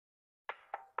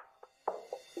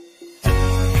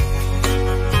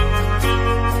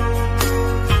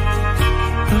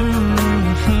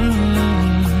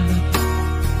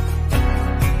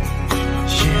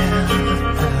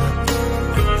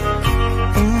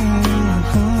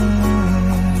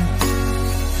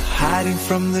hiding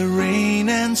from the rain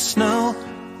and snow,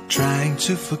 trying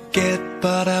to forget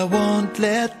but I won't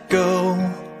let go.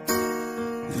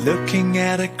 Looking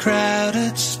at a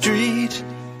crowded street,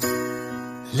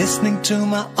 listening to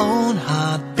my own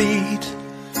heartbeat.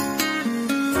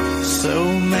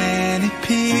 So many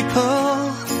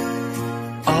people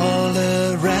all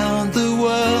around the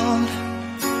world.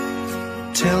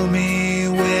 Tell me,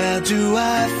 where do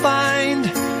I find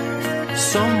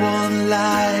someone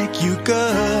like you,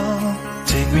 girl?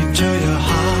 Take me to your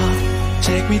heart,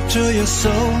 take me to your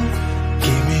soul.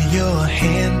 Give me your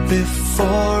hand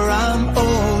before I'm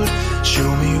old.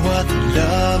 Show me what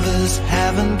lovers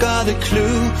haven't got a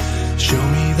clue. Show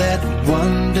me that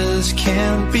wonders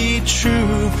can't be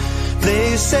true.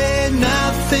 They say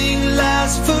nothing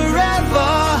lasts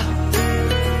forever.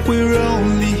 We're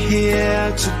only here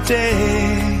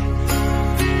today.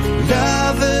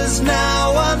 Lovers now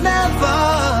or never.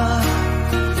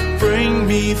 Bring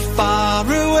me far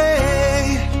away.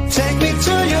 Take me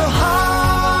to your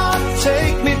heart,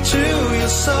 take me to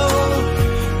your soul.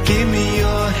 Give me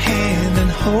your hand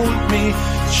and hold me.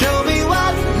 Show me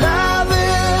what love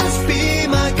is, be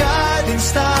my guiding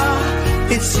star.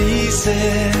 It's easy,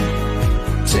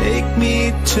 take me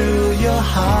to your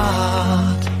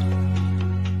heart.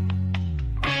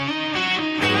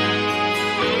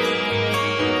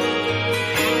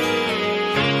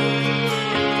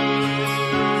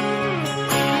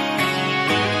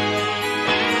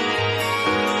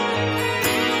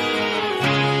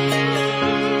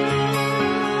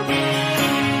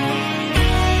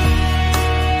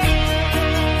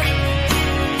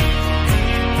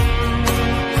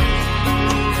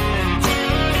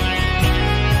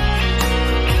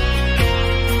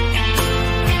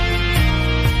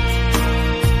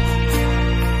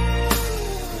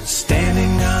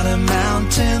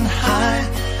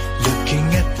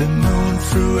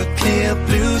 Through a clear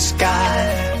blue sky,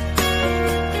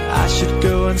 I should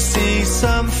go and see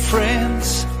some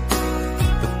friends,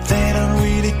 but they don't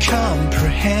really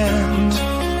comprehend.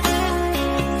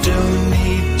 I don't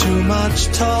need too much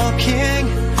talking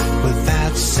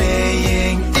without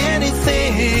saying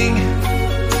anything.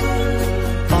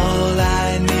 All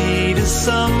I need is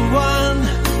someone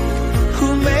who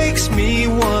makes me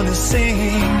wanna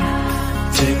sing.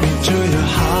 Take me to your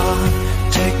heart,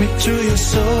 take me to your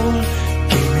soul.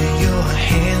 Give me your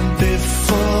hand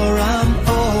before I'm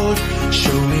old.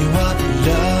 Show me what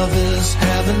lovers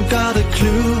haven't got a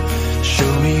clue.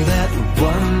 Show me that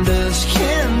wonders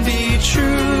can be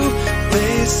true.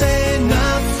 They say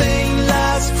nothing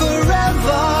lasts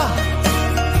forever.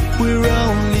 We're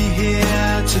only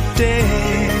here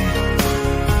today.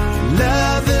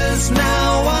 Lovers now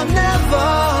or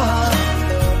never.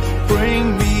 Bring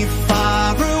me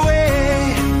far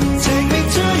away. Take me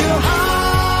to your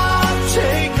heart,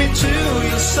 take me to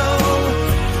your soul.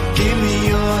 Give me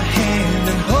your hand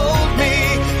and hold me.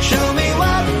 Show me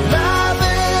what love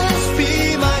is, be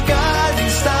my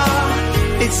guiding star.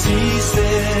 It's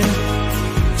easy,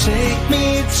 take me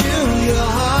to your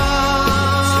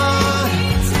heart.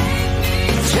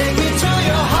 Take me to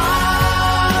your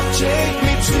heart, take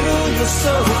me to your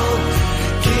soul.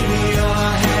 Give me your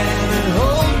hand and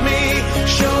hold me.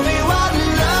 Show me what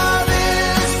love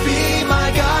is, be my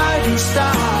guiding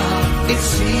star.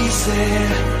 It's easy,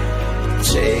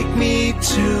 take me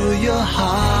to your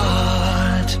heart.